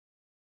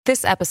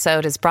This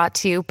episode is brought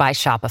to you by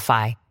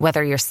Shopify.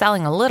 Whether you're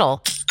selling a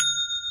little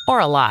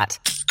or a lot,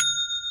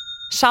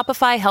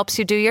 Shopify helps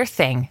you do your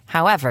thing,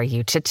 however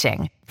you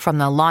cha-ching. From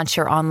the launch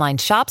your online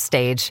shop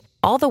stage,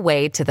 all the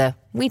way to the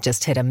we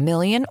just hit 1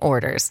 million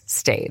orders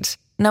stage.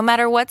 No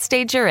matter what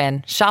stage you're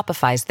in,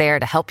 Shopify's there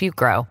to help you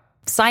grow.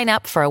 Sign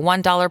up for a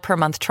 $1 per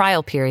month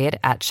trial period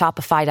at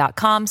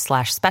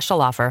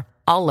shopify.com/special offer,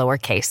 all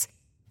lowercase.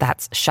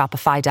 That's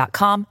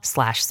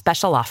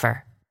shopify.com/special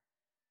offer.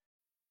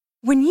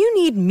 When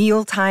you need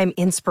mealtime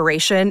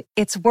inspiration,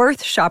 it's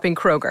worth shopping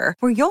Kroger,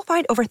 where you'll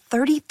find over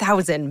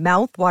 30,000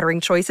 mouth-watering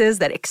choices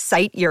that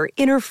excite your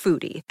inner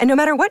foodie. And no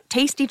matter what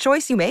tasty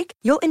choice you make,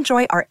 you'll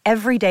enjoy our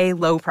everyday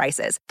low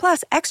prices,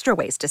 plus extra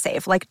ways to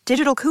save, like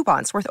digital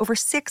coupons worth over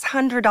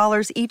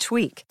 $600 each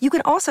week. You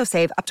can also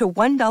save up to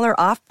 $1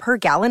 off per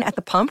gallon at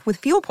the pump with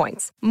fuel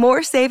points.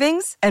 More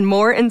savings and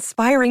more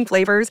inspiring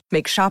flavors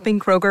make shopping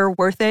Kroger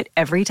worth it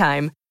every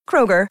time.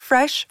 Kroger,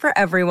 fresh for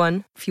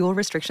everyone. Fuel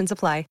restrictions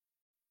apply.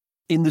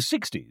 In the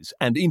 60s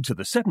and into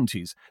the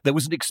 70s, there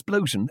was an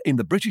explosion in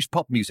the British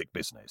pop music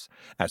business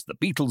as the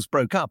Beatles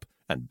broke up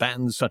and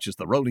bands such as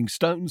the Rolling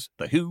Stones,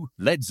 The Who,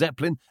 Led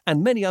Zeppelin,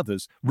 and many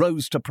others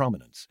rose to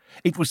prominence.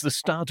 It was the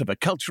start of a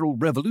cultural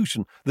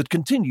revolution that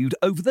continued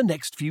over the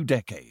next few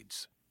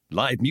decades.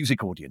 Live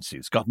music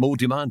audiences got more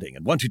demanding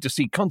and wanted to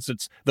see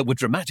concerts that were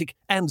dramatic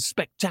and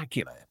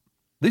spectacular.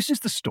 This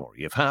is the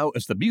story of how,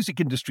 as the music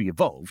industry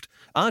evolved,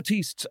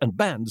 artists and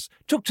bands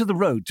took to the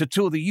road to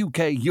tour the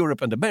UK,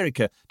 Europe and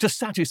America to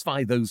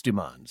satisfy those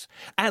demands,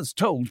 as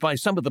told by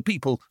some of the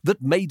people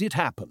that made it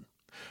happen.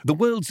 The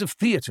worlds of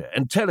theatre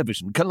and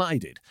television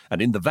collided,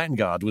 and in the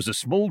vanguard was a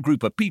small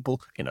group of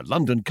people in a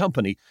London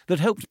company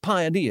that helped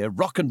pioneer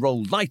rock and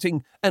roll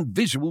lighting and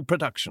visual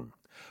production.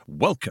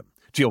 Welcome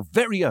to your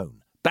very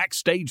own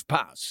Backstage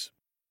Pass.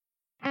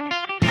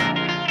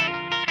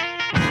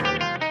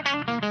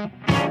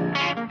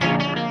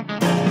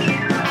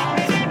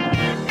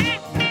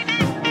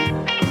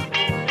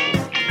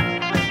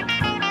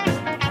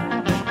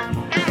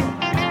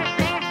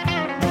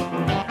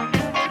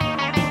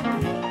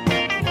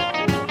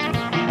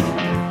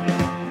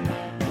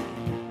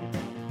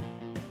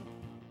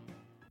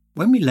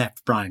 When we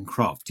left Brian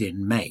Croft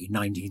in May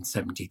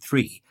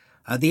 1973,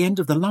 at the end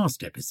of the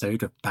last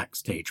episode of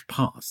Backstage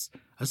Pass,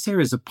 a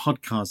series of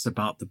podcasts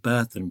about the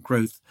birth and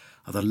growth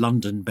of the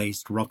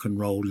London-based rock and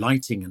roll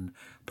lighting and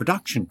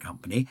production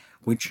company,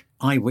 which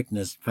I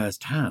witnessed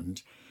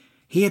firsthand,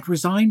 he had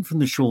resigned from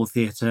the Shaw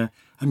Theatre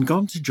and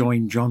gone to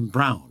join John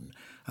Brown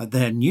at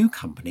their new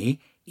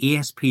company,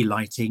 ESP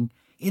Lighting,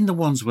 in the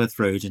Wandsworth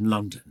Road in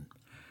London.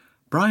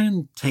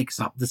 Brian takes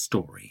up the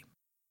story.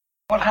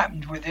 What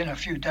happened within a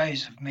few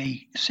days of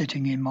me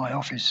sitting in my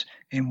office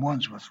in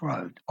Wandsworth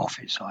Road,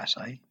 office I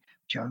say,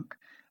 joke,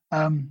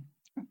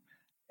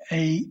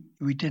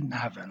 we didn't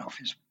have an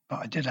office, but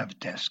I did have a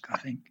desk, I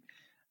think.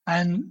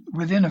 And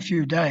within a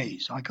few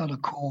days, I got a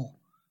call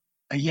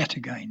yet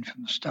again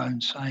from the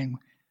Stones saying,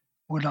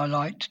 would I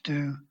like to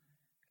do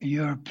a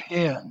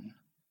European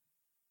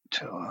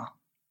tour?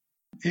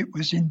 It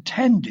was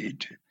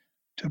intended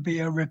to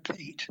be a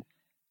repeat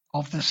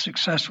of the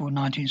successful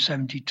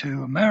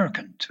 1972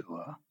 American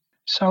tour.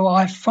 So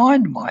I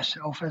find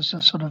myself as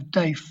a sort of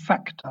de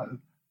facto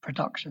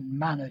production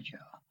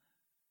manager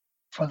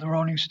for the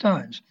Rolling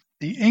Stones.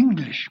 The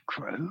English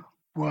crew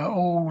were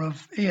all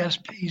of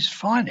ESP's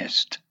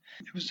finest.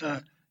 It was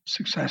a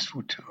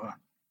successful tour,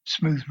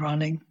 smooth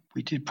running.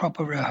 We did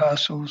proper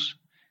rehearsals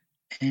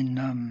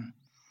in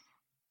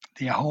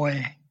the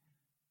Ahoy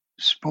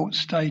Sports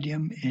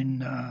Stadium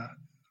in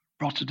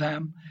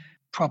Rotterdam,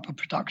 proper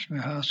production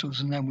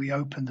rehearsals, and then we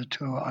opened the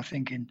tour, I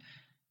think, in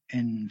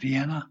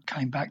Vienna,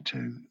 came back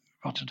to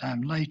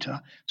Rotterdam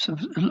later. So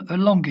it was a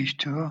longish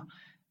tour,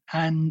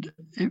 and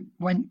it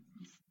went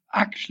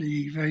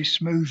actually very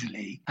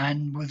smoothly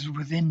and was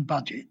within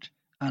budget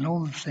and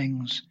all the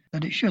things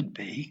that it should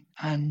be.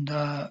 And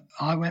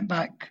I went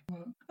back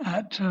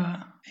at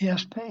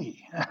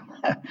ESP.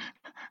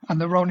 And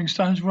the Rolling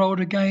Stones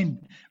rolled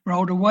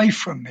away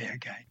from me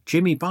again.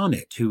 Jimmy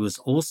Barnett, who was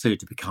also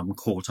to become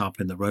caught up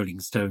in the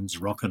Rolling Stones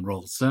rock and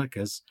roll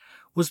circus,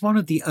 was one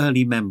of the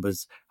early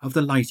members of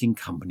the lighting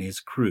company's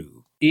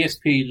crew.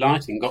 ESP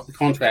Lighting got the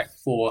contract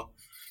for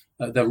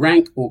the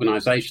Rank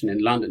organisation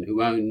in London,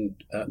 who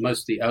owned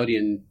most of the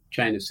Odeon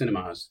chain of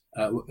cinemas.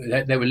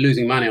 They were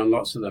losing money on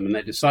lots of them, and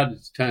they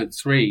decided to turn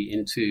 3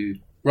 into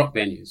rock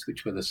venues,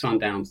 which were the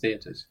Sundown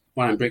Theatres.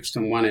 One in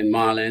Brixton, one in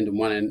Mile End, and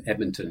one in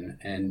Edmonton.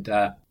 And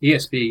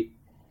ESP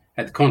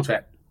had the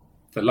contract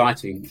for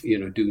lighting,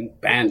 doing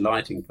band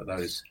lighting for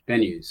those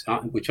venues,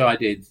 which I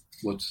did,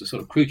 was the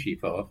sort of crew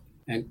chief of.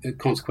 And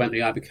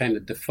consequently, I became the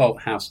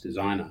default house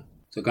designer.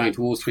 So going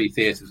to all 3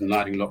 theatres and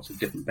lighting lots of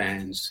different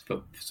bands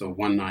for sort of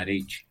one night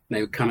each. And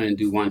they would come in and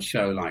do one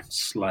show like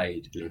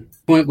Slade. The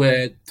point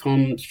where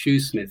Tom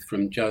Shoesmith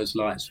from Joe's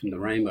Lights from the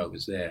Rainbow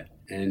was there.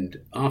 And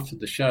after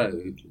the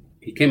show,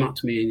 he came up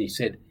to me and he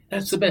said,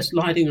 "That's the best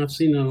lighting I've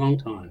seen in a long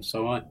time."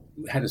 So I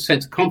had a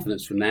sense of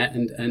confidence from that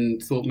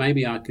and thought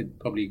maybe I could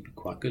probably be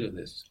quite good at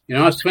this.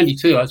 I was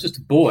 22. I was just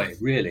a boy,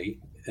 really.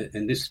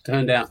 And this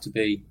turned out to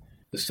be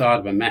the start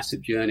of a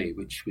massive journey,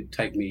 which would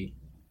take me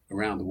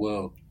around the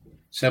world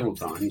several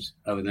times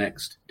over the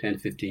next 10 to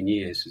 15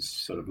 years as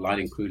sort of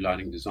lighting crew,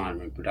 lighting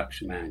designer and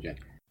production manager.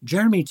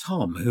 Jeremy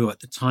Thom, who at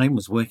the time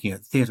was working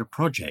at Theatre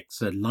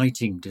Projects, a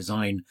lighting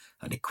design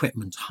and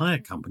equipment hire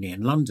company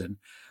in London,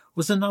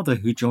 was another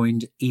who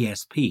joined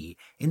ESP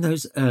in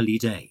those early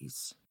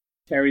days.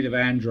 Terry the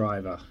van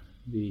driver,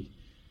 the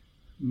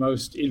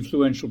most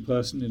influential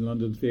person in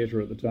London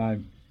theatre at the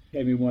time,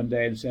 came in one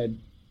day and said,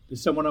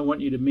 "There's someone I want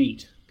you to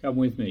meet. Come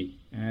with me,"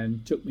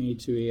 and took me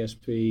to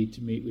ESP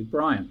to meet with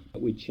Brian.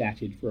 We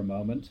chatted for a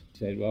moment. He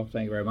said, "Well,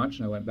 thank you very much."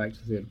 And I went back to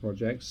Theatre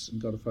Projects and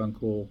got a phone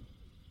call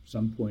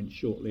some point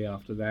shortly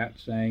after that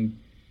saying,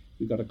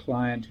 "We've got a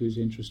client who's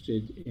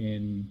interested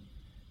in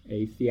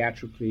a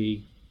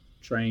theatrically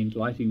trained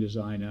lighting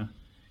designer.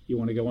 You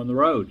want to go on the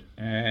road?"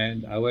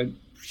 And I went,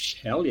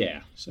 "Hell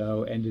yeah."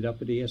 So ended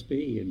up at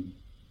ESP, and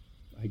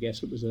I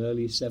guess it was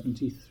early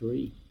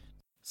 73.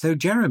 So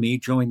Jeremy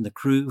joined the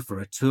crew for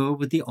a tour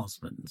with the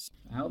Osmonds.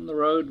 Out on the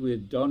road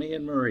with Donnie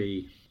and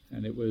Marie,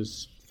 and it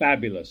was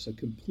fabulous, a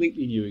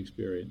completely new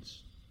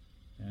experience.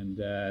 And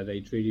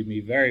they treated me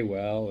very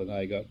well, and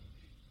I got,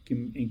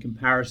 in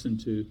comparison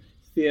to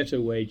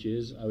theatre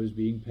wages, I was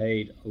being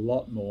paid a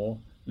lot more.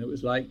 And it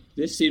was like,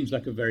 this seems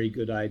like a very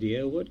good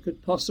idea. What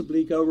could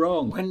possibly go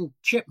wrong? When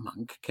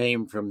Chipmunk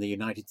came from the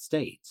United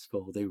States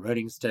for the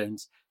Rolling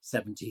Stones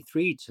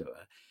 73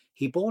 tour,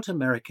 he brought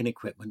American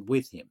equipment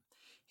with him,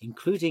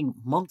 including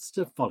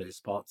monster follow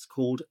spots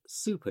called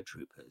Super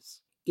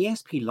Troopers.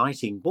 ESP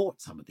Lighting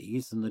bought some of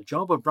these, and the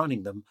job of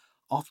running them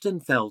often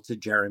fell to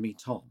Jeremy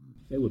Thom.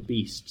 They were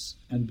beasts,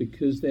 and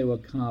because they were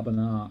carbon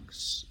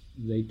arcs,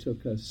 they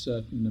took a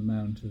certain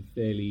amount of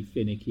fairly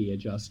finicky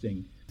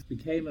adjusting. It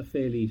became a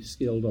fairly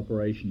skilled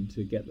operation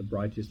to get the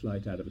brightest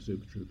light out of a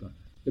Super Trooper.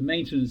 The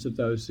maintenance of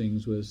those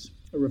things was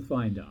a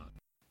refined art.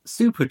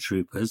 Super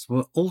Troopers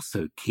were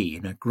also key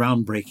in a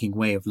groundbreaking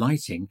way of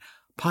lighting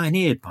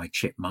pioneered by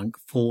Chipmunk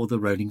for the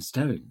Rolling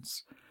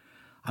Stones.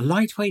 A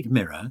lightweight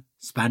mirror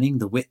spanning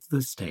the width of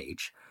the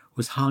stage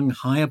was hung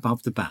high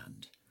above the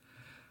band.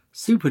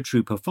 Super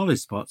Trooper follow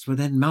spots were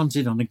then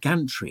mounted on a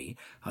gantry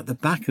at the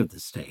back of the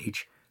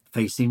stage,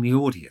 facing the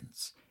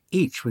audience,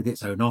 each with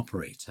its own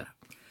operator.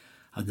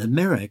 And the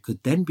mirror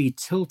could then be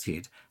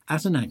tilted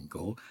at an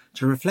angle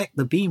to reflect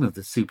the beam of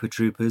the Super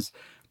Troopers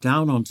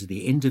down onto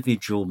the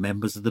individual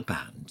members of the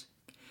band.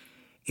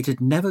 It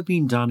had never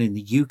been done in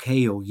the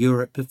UK or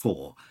Europe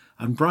before,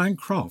 and Brian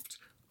Croft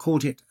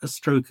called it a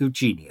stroke of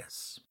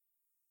genius.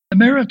 The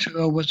mirror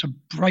tour was a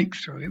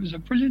breakthrough. It was a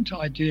brilliant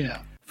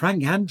idea.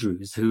 Frank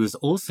Andrews, who was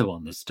also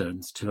on the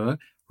Stones tour,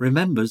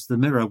 remembers the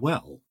mirror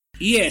well.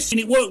 Yes, and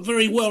it worked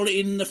very well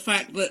in the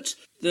fact that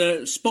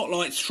the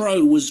spotlight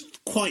throw was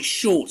quite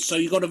short, so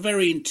you got a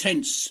very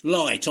intense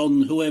light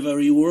on whoever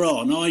you were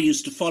on. I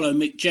used to follow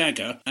Mick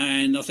Jagger,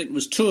 and I think there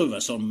was two of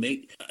us on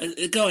Mick.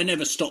 The guy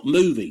never stopped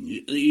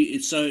moving,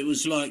 so it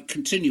was like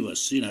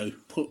continuous,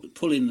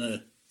 pulling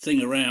the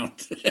thing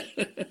around.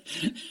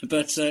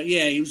 But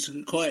he was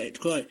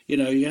quite,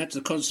 you had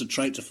to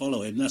concentrate to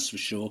follow him, that's for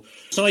sure.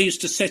 So I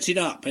used to set it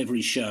up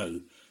every show,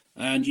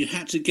 and you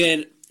had to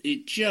get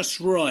it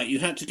just right. You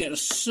had to get a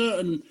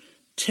certain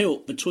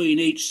tilt between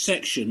each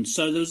section,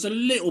 so there was a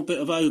little bit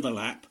of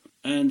overlap,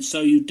 and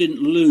so you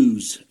didn't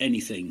lose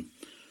anything.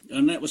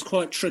 And that was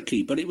quite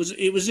tricky, but it was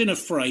in a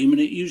frame, and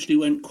it usually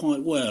went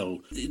quite well.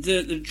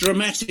 The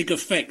dramatic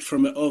effect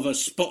of a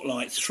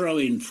spotlight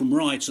throwing from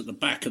right at the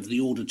back of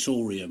the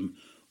auditorium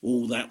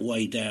all that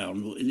way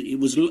down,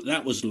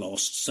 that was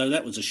lost, so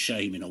that was a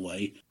shame in a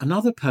way.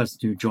 Another person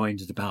who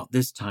joined at about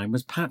this time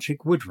was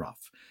Patrick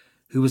Woodruff,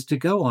 who was to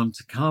go on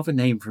to carve a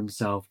name for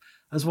himself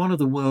as one of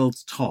the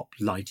world's top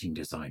lighting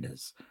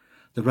designers.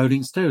 The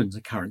Rolling Stones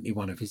are currently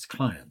one of his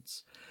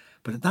clients.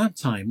 But at that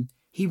time,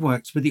 he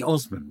worked with the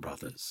Osmond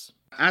brothers.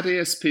 At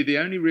ESP, the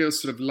only real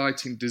sort of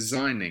lighting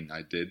designing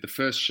I did, the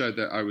first show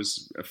that I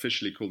was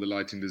officially called the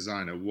lighting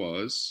designer,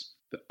 was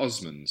the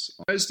Osmonds.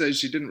 In those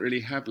days, you didn't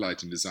really have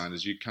lighting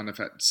designers. You kind of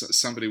had,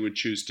 somebody would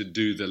choose to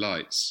do the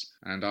lights.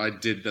 And I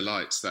did the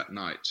lights that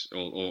night,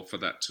 or for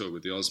that tour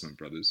with the Osmond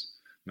brothers.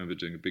 I remember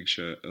doing a big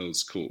show at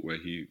Earl's Court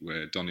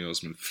where Donny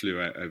Osmond flew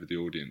out over the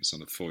audience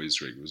on a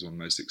Foy's rig. It was one of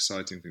the most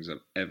exciting things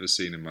I've ever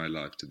seen in my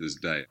life to this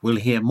day. We'll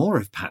hear more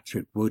of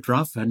Patrick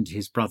Woodruff and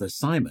his brother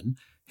Simon,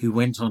 who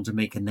went on to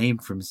make a name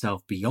for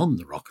himself beyond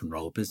the rock and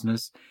roll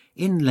business,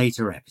 in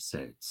later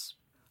episodes.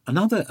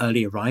 Another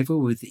early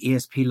arrival with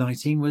ESP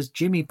Lighting was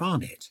Jimmy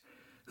Barnett,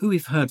 who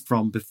we've heard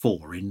from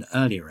before in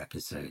earlier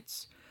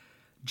episodes.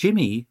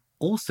 Jimmy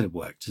also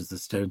worked as the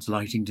Stones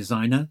lighting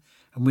designer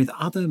and with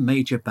other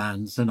major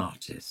bands and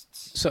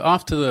artists. So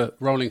after the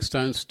Rolling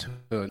Stones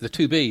tour, the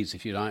two Bs,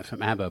 if you like,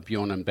 from ABBA,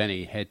 Bjorn and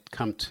Benny, had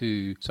come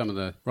to some of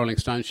the Rolling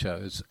Stones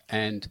shows,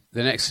 and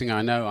the next thing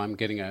I know, I'm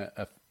getting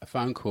a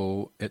phone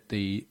call at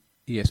the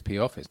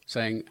ESP office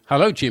saying,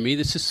 "Hello, Jimmy,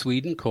 this is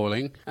Sweden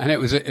calling," and it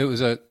was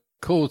a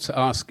call to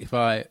ask if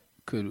I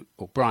could,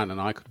 or Brian and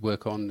I could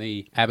work on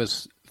the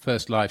ABBA's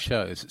first live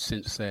shows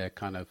since they're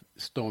kind of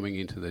storming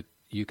into the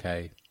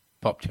UK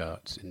pop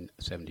charts in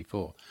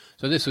 74.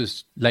 So this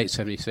was late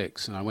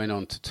 76, and I went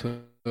on to tour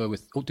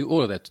do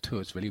all of their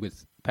tours really,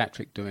 with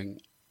Patrick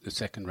doing the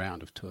second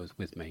round of tours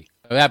with me.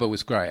 So ABBA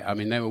was great. I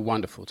mean, they were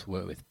wonderful to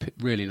work with,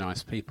 really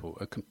nice people,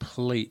 a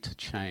complete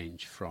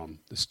change from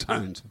the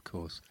Stones, of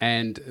course.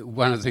 And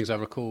one of the things I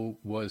recall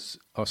was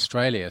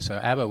Australia. So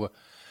ABBA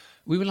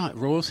we were like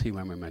royalty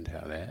when we went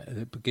out there at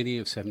the beginning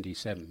of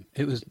 77.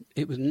 It was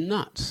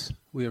nuts.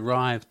 We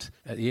arrived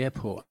at the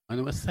airport and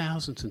there were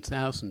thousands and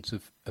thousands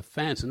of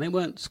fans, and they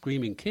weren't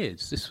screaming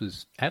kids. This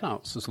was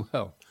adults as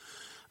well.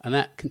 And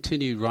that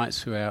continued right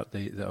throughout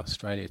the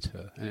Australia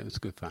tour, and it was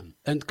good fun.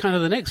 And kind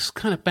of the next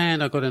kind of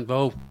band I got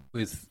involved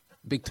with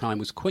big time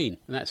was Queen,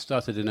 and that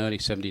started in early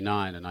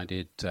 79, and I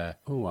did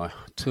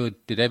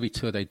did every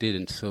tour they did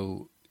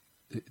until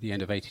the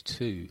end of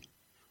 82,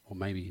 or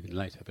maybe even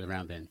later, but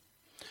around then.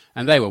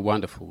 And they were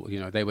wonderful. You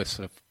know, they were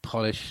sort of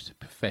polished,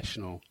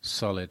 professional,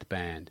 solid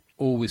band.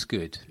 Always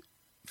good.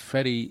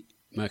 Freddie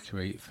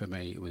Mercury, for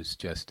me, was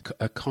just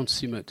a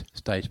consummate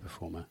stage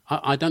performer.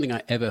 I don't think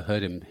I ever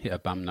heard him hit a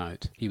bum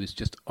note. He was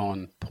just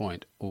on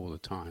point all the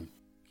time.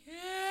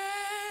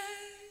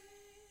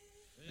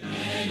 Can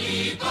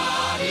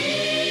anybody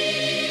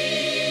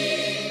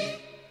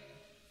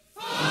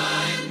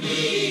find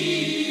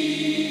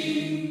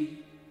me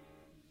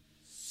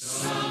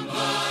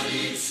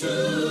somebody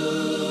to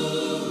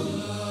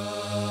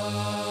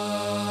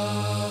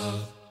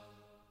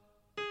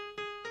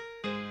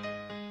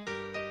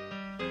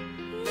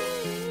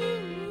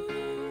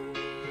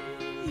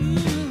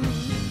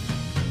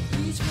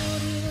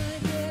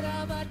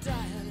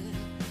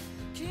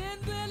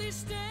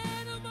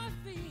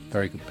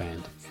Very good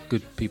band.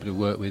 Good people to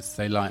work with.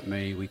 They liked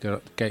me. We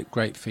got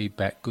great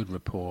feedback, good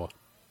rapport.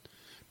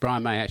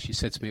 Brian May actually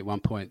said to me at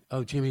one point,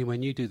 "Oh, Jimmy,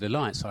 when you do the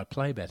lights, I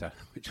play better,"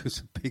 which was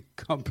a big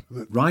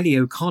compliment. Riley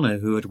O'Connor,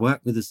 who had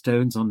worked with the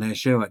Stones on their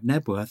show at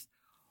Nebworth,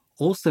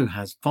 also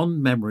has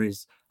fond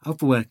memories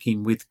of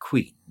working with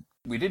Queen.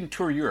 We didn't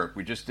tour Europe,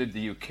 we just did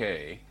the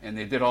UK, and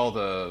they did all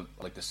the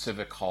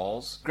civic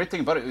halls. Great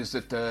thing about it is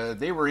that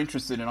they were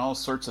interested in all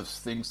sorts of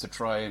things to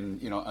try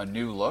and, a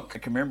new look. I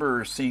can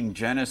remember seeing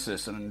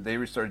Genesis, and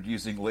they started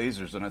using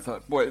lasers, and I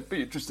thought, boy, it'd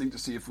be interesting to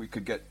see if we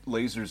could get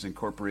lasers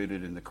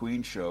incorporated in the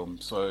Queen show.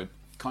 So I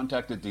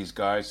contacted these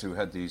guys who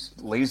had these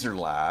laser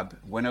lab,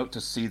 went out to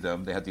see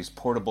them. They had these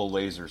portable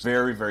lasers,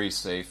 very, very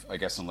safe, I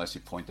guess, unless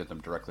you pointed them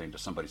directly into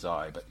somebody's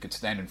eye, but could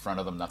stand in front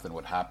of them, nothing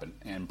would happen,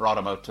 and brought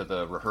them out to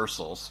the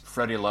rehearsals.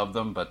 Freddie loved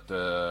them, but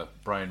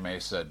Brian May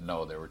said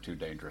no, they were too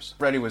dangerous.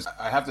 Freddie was,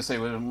 I have to say,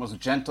 was the most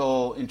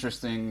gentle,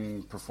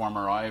 interesting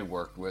performer I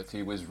worked with.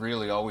 He was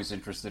really always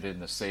interested in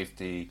the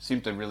safety,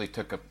 seemed to really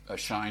took a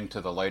shine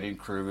to the lighting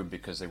crew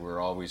because they were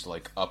always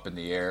up in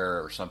the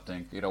air or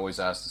something. He'd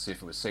always ask to see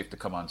if it was safe to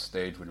come on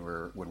stage when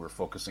we're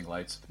focusing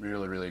lights.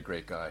 Really, really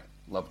great guy.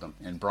 Loved him.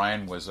 And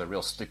Brian was a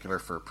real stickler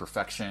for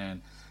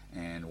perfection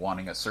and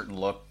wanting a certain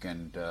look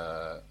and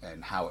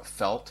how it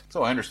felt.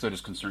 So I understood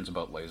his concerns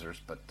about lasers,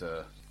 but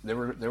they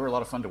were a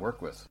lot of fun to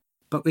work with.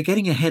 But we're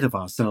getting ahead of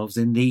ourselves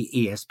in the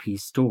ESP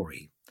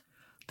story.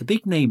 The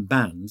big name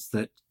bands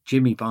that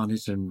Jimmy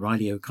Barnett and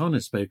Riley O'Connor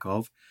spoke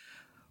of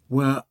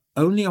were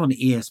only on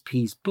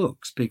ESP's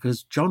books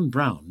because John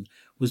Brown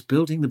was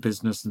building the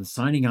business and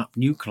signing up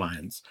new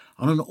clients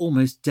on an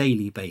almost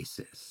daily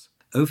basis.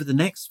 Over the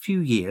next few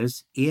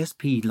years,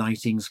 ESP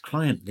Lighting's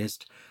client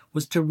list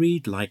was to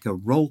read like a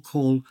roll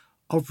call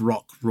of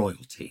rock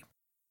royalty.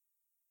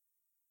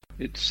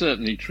 It's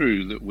certainly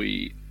true that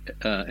we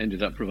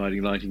ended up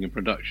providing lighting and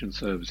production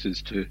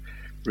services to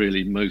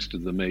really most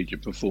of the major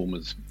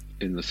performers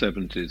in the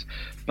 70s.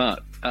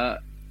 But at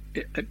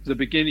the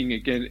beginning,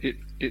 again,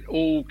 it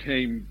all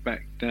came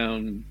back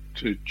down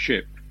to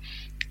Chip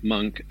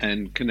Monk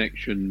and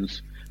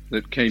connections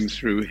that came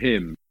through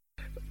him.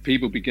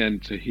 People began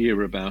to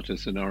hear about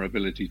us and our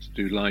ability to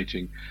do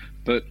lighting,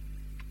 but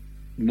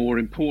more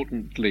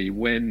importantly,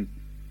 when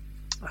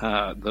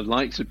the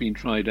lights had been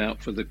tried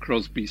out for the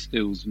Crosby,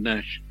 Stills,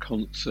 Nash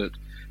concert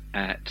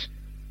at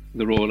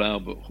the Royal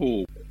Albert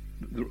Hall,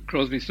 the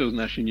Crosby, Stills,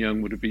 Nash &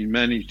 Young would have been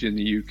managed in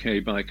the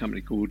UK by a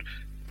company called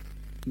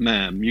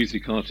MAM,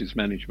 Music Artist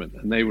Management,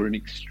 and they were an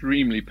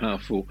extremely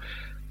powerful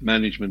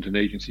management and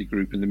agency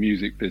group in the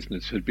music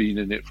business, had been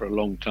in it for a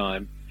long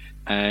time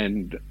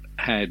and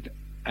had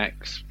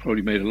acts,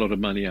 probably made a lot of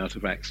money out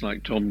of acts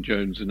like Tom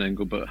Jones and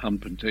Engelbert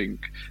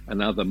Humperdinck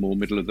and other more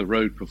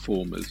middle-of-the-road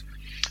performers.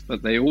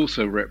 But they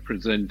also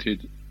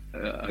represented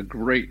a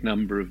great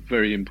number of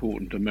very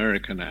important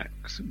American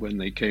acts when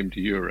they came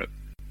to Europe.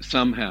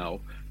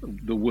 Somehow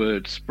the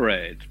word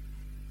spread,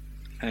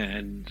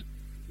 and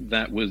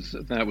that was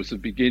the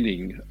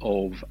beginning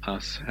of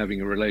us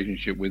having a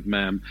relationship with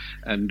MAM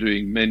and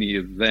doing many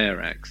of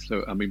their acts.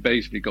 So, I mean,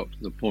 basically got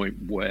to the point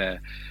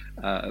where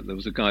there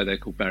was a guy there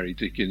called Barry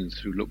Dickens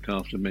who looked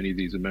after many of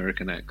these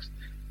American acts.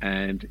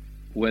 And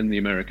when the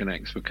American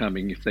acts were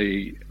coming,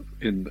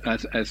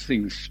 as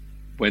things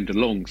went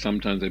along,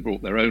 sometimes they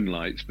brought their own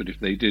lights, but if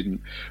they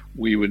didn't,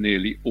 we were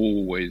nearly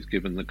always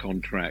given the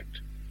contract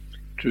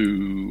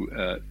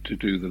to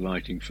do the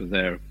lighting for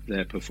their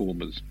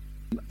performers.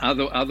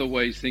 Other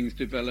ways things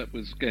developed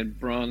was, again,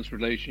 Brian's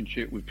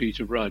relationship with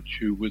Peter Rudge,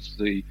 who was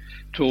the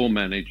tour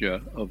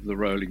manager of the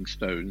Rolling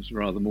Stones, a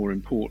rather more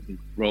important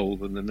role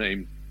than the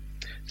name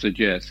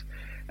suggests.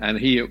 And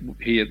he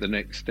at the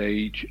next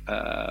stage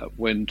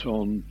went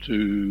on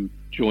to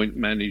joint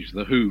manage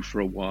The Who for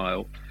a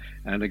while.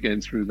 And again,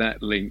 through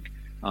that link,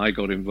 I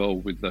got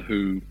involved with The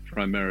Who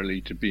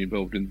primarily to be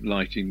involved in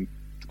lighting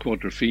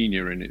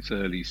Quadrophenia in its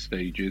early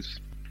stages.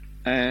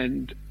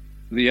 And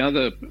the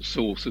other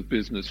source of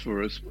business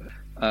for us,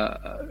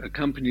 a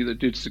company that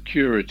did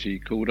security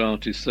called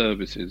Artist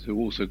Services, who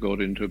also got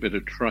into a bit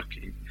of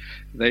trucking.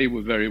 They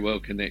were very well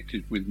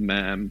connected with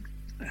MAM,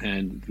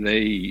 and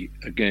they,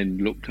 again,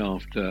 looked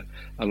after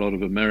a lot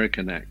of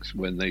American acts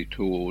when they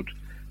toured.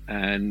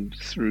 And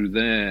through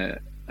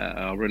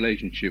our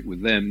relationship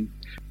with them,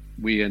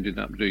 we ended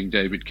up doing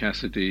David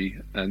Cassidy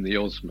and the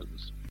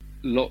Osmonds.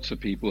 Lots of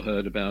people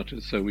heard about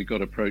us, so we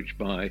got approached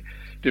by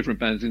different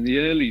bands. In the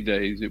early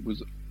days, it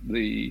was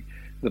the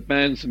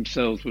bands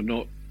themselves were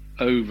not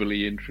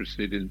overly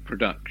interested in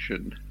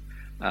production,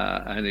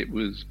 and it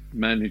was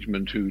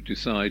management who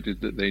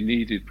decided that they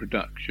needed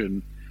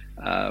production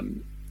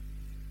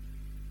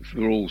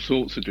for all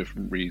sorts of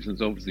different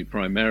reasons. Obviously,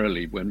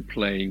 primarily when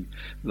playing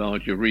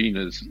large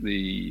arenas,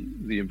 the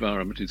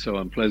environment is so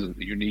unpleasant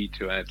that you need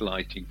to add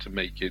lighting to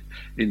make it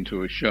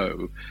into a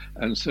show.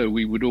 And so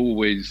we would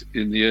always,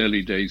 in the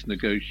early days,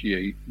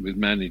 negotiate with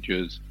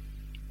managers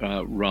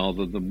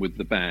rather than with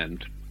the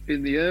band.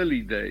 In the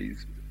early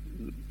days,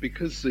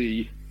 because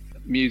the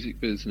music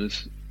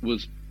business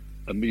was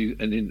an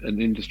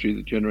industry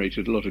that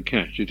generated a lot of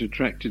cash, it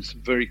attracted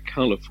some very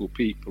colourful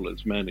people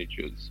as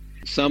managers.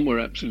 Some were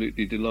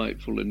absolutely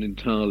delightful and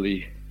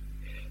entirely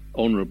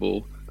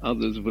honourable.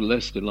 Others were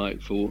less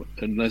delightful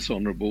and less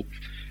honourable.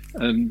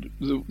 And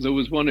there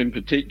was one in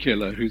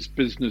particular whose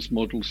business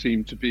model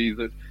seemed to be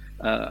that,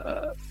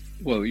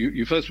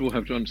 you first of all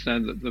have to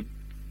understand that the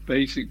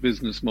basic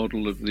business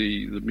model of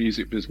the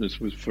music business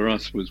was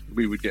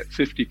we would get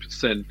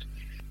 50%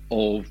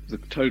 of the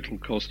total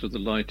cost of the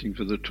lighting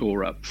for the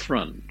tour up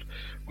front,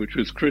 which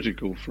was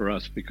critical for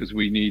us because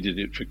we needed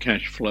it for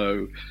cash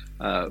flow,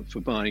 for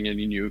buying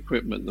any new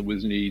equipment that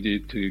was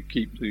needed to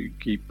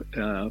keep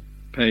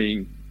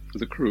paying for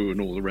the crew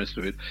and all the rest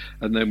of it.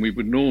 And then we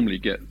would normally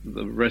get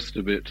the rest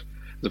of it,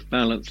 the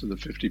balance of the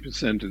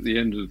 50% at the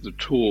end of the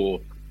tour,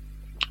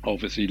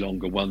 obviously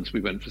longer once we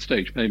went for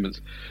stage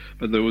payments.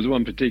 But there was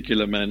one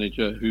particular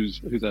manager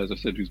whose as I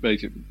said, whose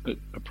basic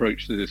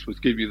approach to this was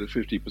give you the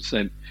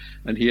 50%,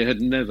 and he had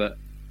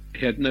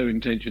no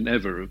intention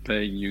ever of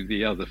paying you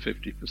the other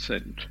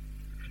 50%.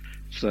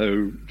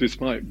 So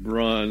despite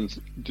Brian's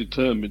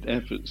determined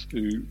efforts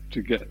to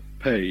get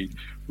paid,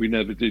 we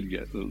never did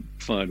get the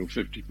final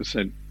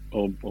 50%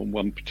 on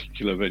one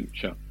particular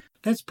venture.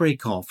 Let's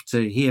break off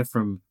to hear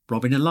from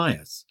Robin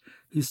Elias,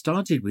 who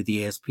started with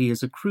ESP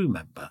as a crew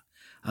member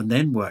and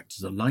then worked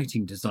as a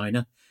lighting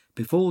designer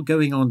before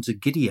going on to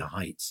giddier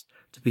heights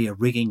to be a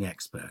rigging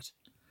expert.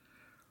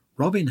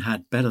 Robin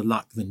had better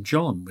luck than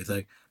John with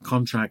a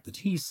contract that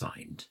he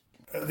signed.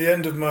 At the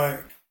end of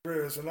my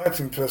career as a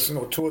lighting person,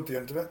 or toward the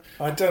end of it,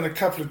 I'd done a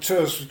couple of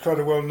tours with quite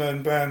a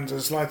well-known band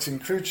as lighting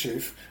crew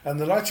chief, and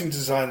the lighting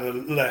designer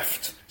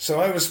left.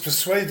 So I was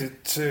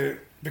persuaded to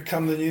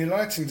become the new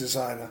lighting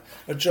designer,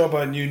 a job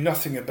I knew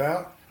nothing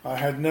about. I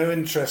had no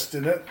interest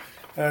in it,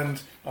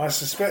 and I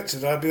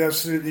suspected I'd be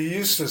absolutely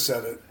useless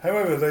at it.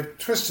 However, they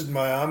twisted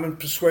my arm and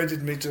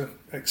persuaded me to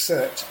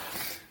accept,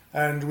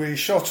 and we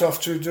shot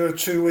off to do a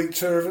 2-week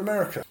tour of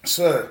America.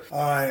 So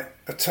I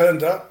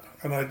turned up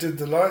and I did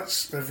the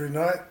lights every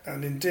night,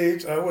 and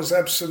indeed I was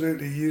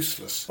absolutely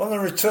useless. On the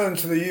return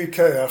to the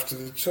UK after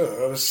the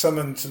tour, I was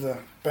summoned to the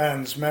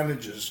band's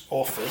manager's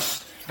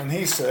office, and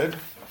he said,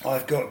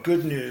 "I've got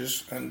good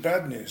news and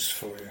bad news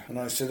for you." And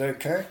I said,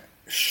 "Okay,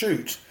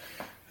 shoot."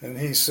 And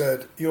he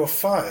said, "You're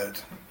fired."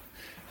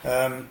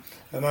 And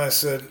I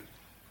said,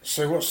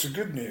 "So what's the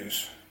good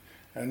news?"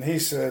 And he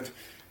said,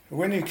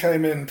 "When you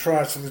came in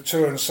prior to the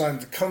tour and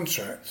signed the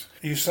contract,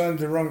 you signed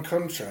the wrong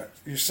contract.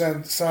 You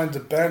signed a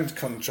band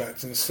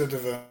contract instead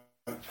of a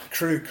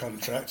crew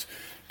contract.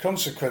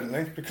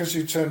 Consequently, because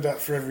you turned up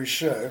for every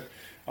show,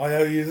 I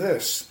owe you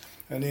this."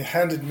 And he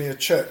handed me a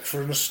cheque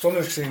for an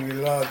astonishingly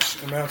large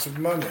amount of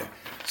money.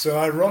 So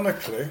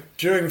ironically,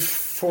 during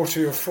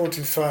 40 or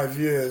 45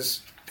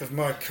 years of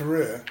my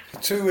career, the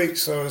 2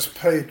 weeks I was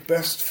paid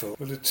best for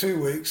were the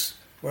 2 weeks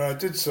where I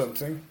did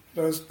something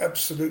that I was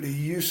absolutely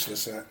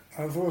useless at.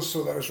 I've always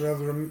thought that was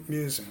rather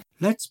amusing.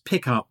 Let's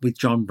pick up with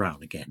John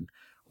Brown again,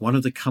 one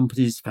of the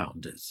company's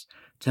founders,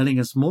 telling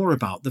us more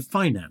about the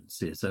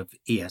finances of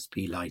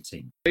ESP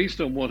Lighting. Based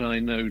on what I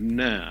know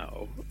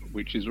now,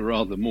 which is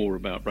rather more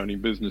about running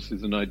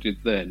businesses than I did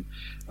then,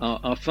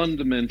 our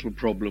fundamental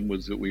problem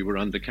was that we were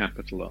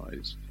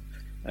undercapitalized.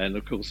 And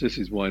of course, this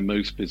is why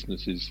most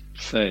businesses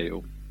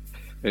fail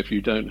if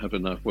you don't have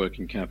enough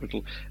working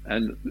capital.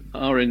 And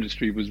our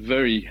industry was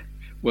very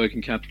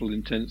working capital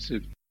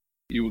intensive.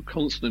 You were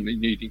constantly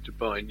needing to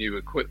buy new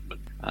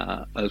equipment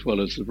as well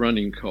as the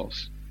running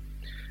costs.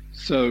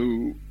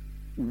 So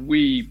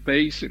we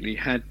basically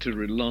had to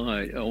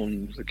rely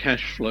on the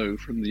cash flow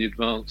from the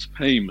advance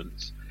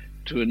payments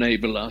to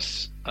enable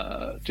us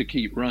to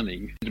keep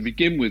running. To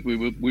begin with, we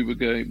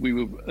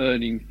were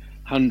earning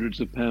hundreds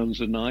of pounds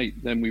a night.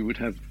 Then we would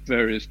have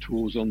various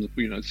tours on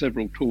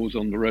several tours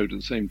on the road at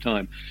the same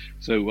time.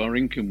 So our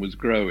income was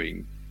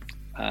growing.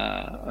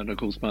 And of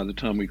course, by the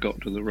time we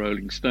got to the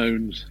Rolling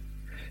Stones,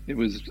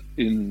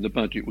 the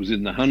budget was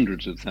in the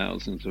hundreds of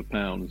thousands of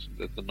pounds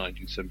at the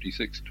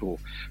 1976 tour.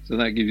 So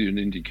that gives you an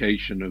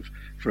indication of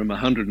from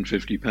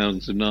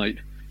 £150 a night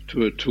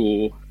to a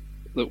tour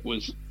that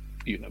was,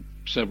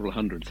 several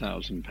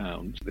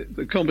 £100,000.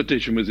 The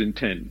competition was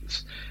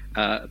intense.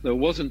 There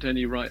wasn't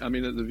any at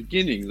the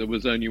beginning there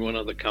was only one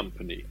other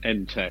company,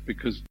 Entec,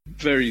 because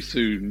very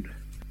soon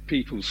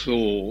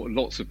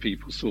lots of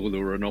people saw there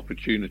were an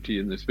opportunity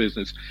in this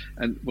business.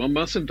 And one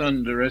mustn't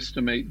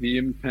underestimate the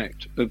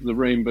impact of the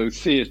Rainbow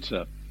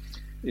Theatre.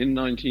 In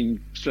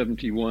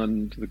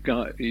 1971, the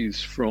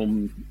guys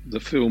from the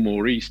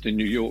Fillmore East in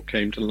New York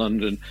came to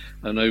London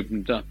and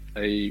opened up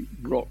a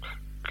rock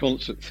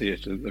concert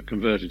theatre, the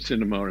converted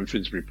cinema in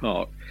Finsbury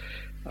Park,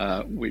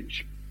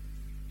 which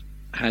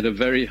had a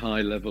very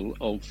high level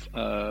of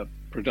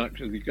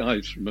production. The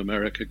guys from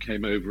America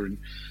came over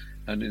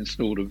and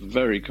installed a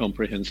very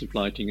comprehensive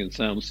lighting and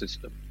sound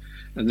system.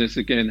 And this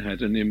again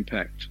had an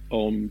impact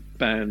on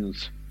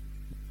bands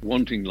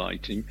wanting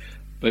lighting,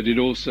 but it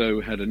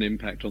also had an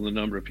impact on the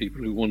number of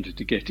people who wanted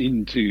to get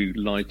into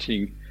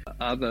lighting.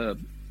 Other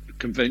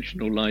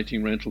conventional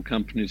lighting rental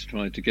companies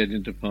tried to get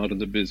into part of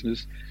the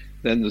business.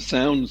 Then the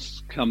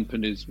sounds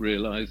companies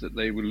realized that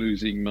they were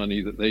losing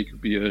money that they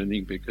could be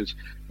earning because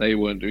they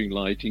weren't doing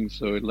lighting.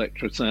 So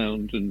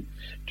Electrosound and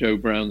Joe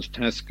Brown's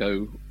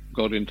Tasco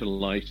got into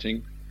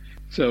lighting.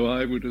 So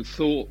I would have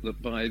thought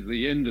that by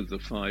the end of the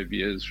 5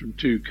 years, from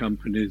two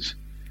companies,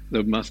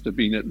 there must have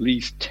been at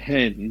least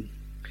 10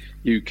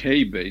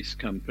 UK-based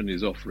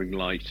companies offering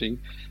lighting.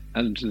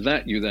 And to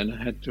that you then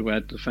had to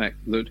add the fact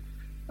that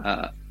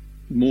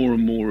more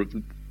and more of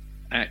the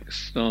acts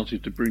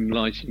started to bring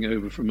lighting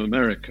over from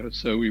America.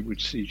 So we would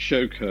see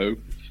Showco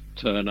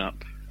turn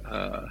up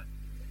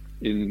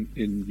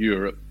in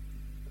Europe.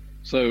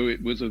 So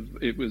it was a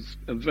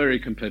very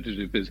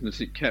competitive business.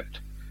 It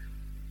kept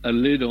a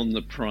lid on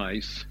the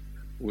price,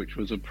 which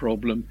was a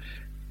problem,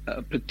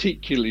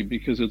 particularly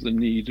because of the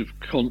need of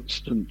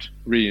constant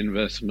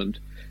reinvestment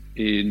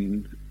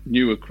in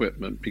new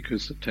equipment,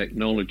 because the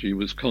technology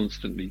was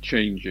constantly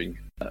changing.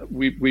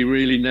 We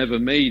really never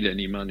made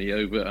any money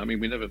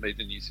we never made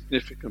any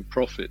significant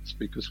profits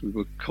because we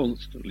were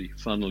constantly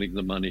funneling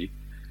the money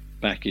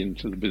back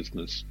into the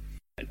business.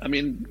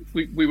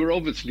 We were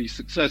obviously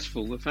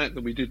successful. The fact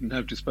that we didn't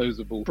have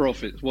disposable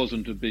profits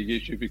wasn't a big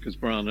issue because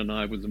Brian and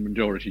I were the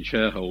majority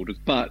shareholders,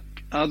 but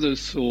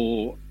others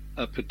saw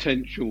a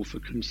potential for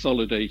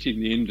consolidating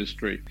the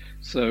industry.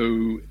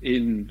 So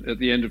towards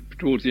the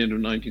end of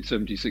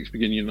 1976,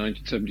 beginning of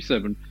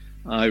 1977,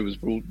 I was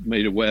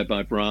made aware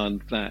by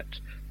Brian that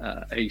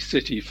a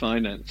city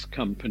finance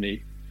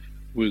company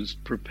was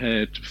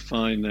prepared to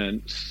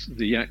finance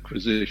the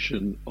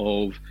acquisition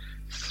of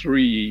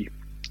 3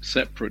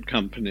 separate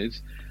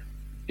companies: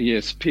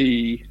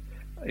 ESP,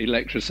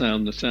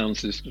 Electrosound, the sound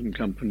system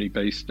company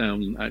based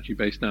down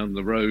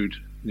the road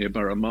near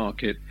Borough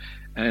Market,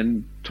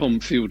 and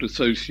Tom Field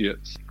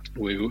Associates,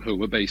 who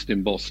were based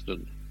in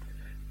Boston.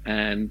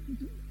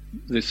 And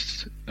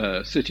this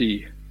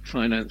city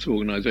finance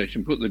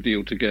organization put the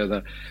deal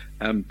together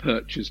and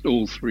purchased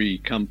all 3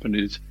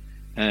 companies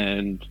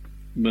and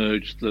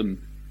merged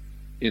them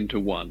into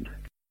one.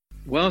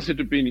 Whilst it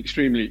had been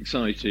extremely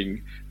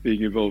exciting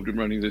being involved in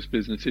running this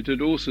business, it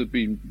had also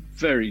been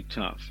very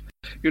tough.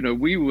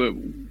 We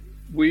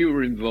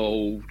were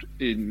involved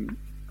in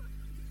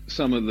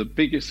some of the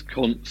biggest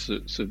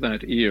concerts of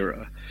that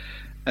era,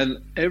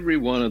 and every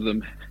one of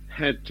them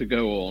had to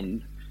go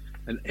on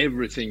and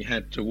everything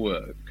had to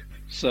work.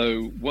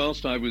 So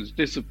whilst I was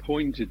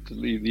disappointed to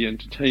leave the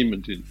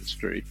entertainment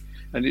industry,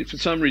 and for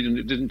some reason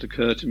it didn't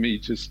occur to me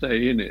to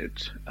stay in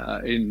it,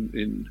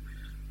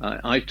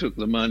 I took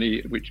the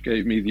money, which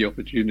gave me the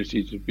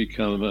opportunity to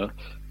become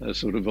a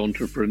sort of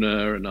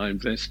entrepreneur, and I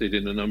invested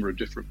in a number of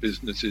different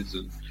businesses,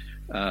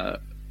 and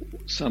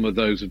some of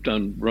those have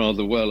done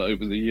rather well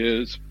over the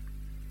years.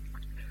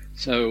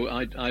 So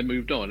I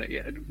moved on.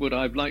 Would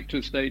I have liked to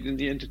have stayed in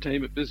the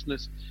entertainment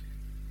business?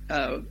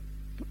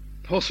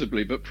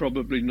 Possibly, but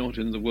probably not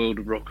in the world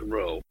of rock and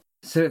roll.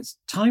 So it's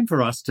time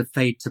for us to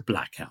fade to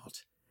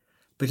blackout.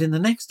 But in the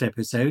next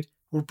episode,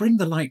 we'll bring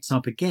the lights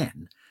up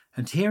again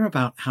and hear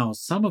about how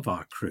some of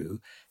our crew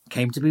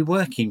came to be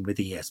working with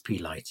ESP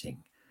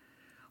Lighting,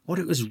 what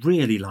it was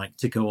really like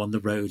to go on the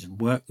road and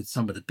work with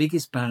some of the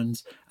biggest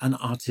bands and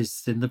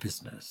artists in the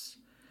business,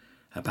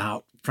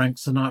 about Frank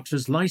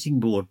Sinatra's lighting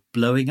board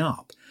blowing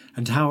up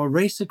and how a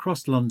race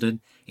across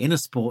London in a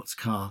sports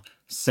car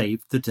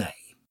saved the day.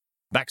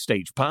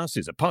 Backstage Pass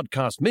is a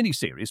podcast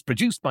miniseries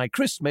produced by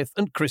Chris Smith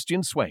and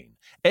Christian Swain,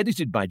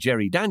 edited by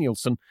Jerry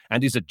Danielson,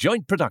 and is a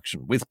joint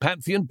production with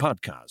Pantheon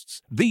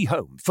Podcasts, the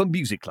home for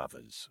music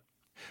lovers.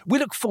 We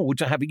look forward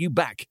to having you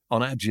back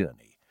on our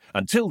journey.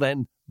 Until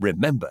then,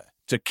 remember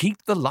to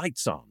keep the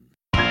lights on.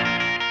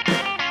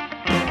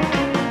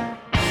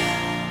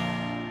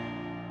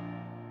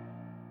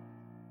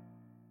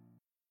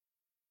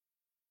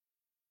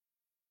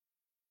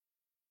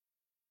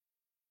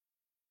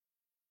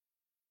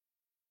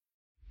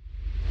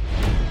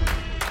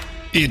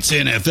 It's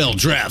NFL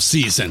draft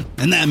season,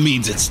 and that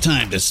means it's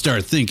time to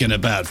start thinking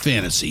about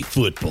fantasy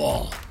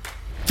football.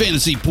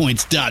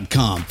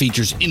 FantasyPoints.com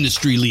features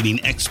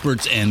industry-leading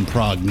experts and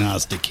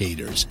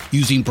prognosticators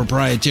using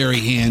proprietary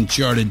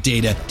hand-charted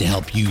data to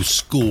help you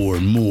score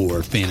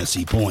more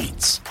fantasy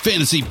points.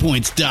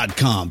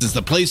 FantasyPoints.com is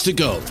the place to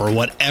go for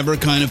whatever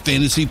kind of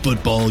fantasy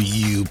football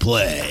you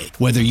play.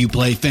 Whether you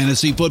play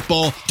fantasy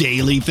football,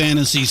 daily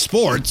fantasy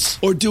sports,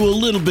 or do a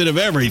little bit of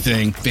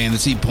everything,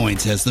 Fantasy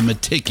Points has the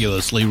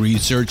meticulously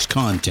researched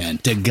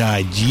content to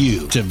guide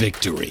you to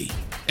victory.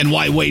 And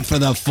why wait for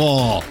the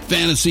fall?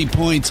 Fantasy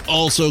Points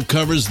also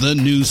covers the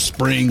new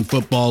spring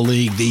football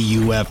league, the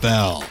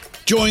UFL.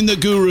 Join the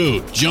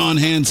guru, John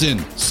Hansen,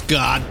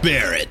 Scott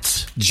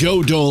Barrett,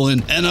 Joe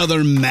Dolan, and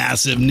other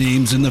massive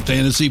names in the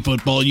fantasy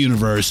football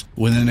universe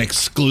with an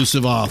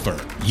exclusive offer.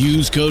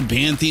 Use code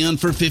Pantheon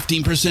for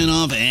 15%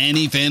 off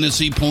any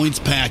Fantasy Points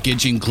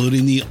package,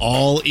 including the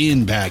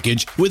all-in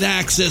package, with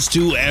access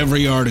to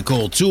every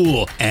article,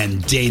 tool,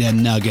 and data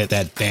nugget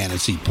that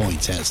Fantasy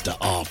Points has to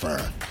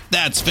offer.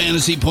 That's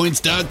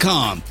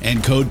FantasyPoints.com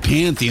and code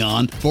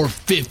Pantheon for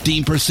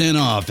 15%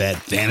 off at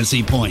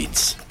Fantasy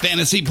Points.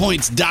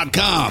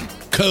 FantasyPoints.com,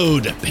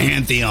 code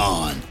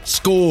Pantheon.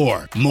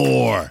 Score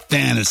more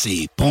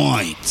fantasy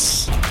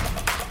points.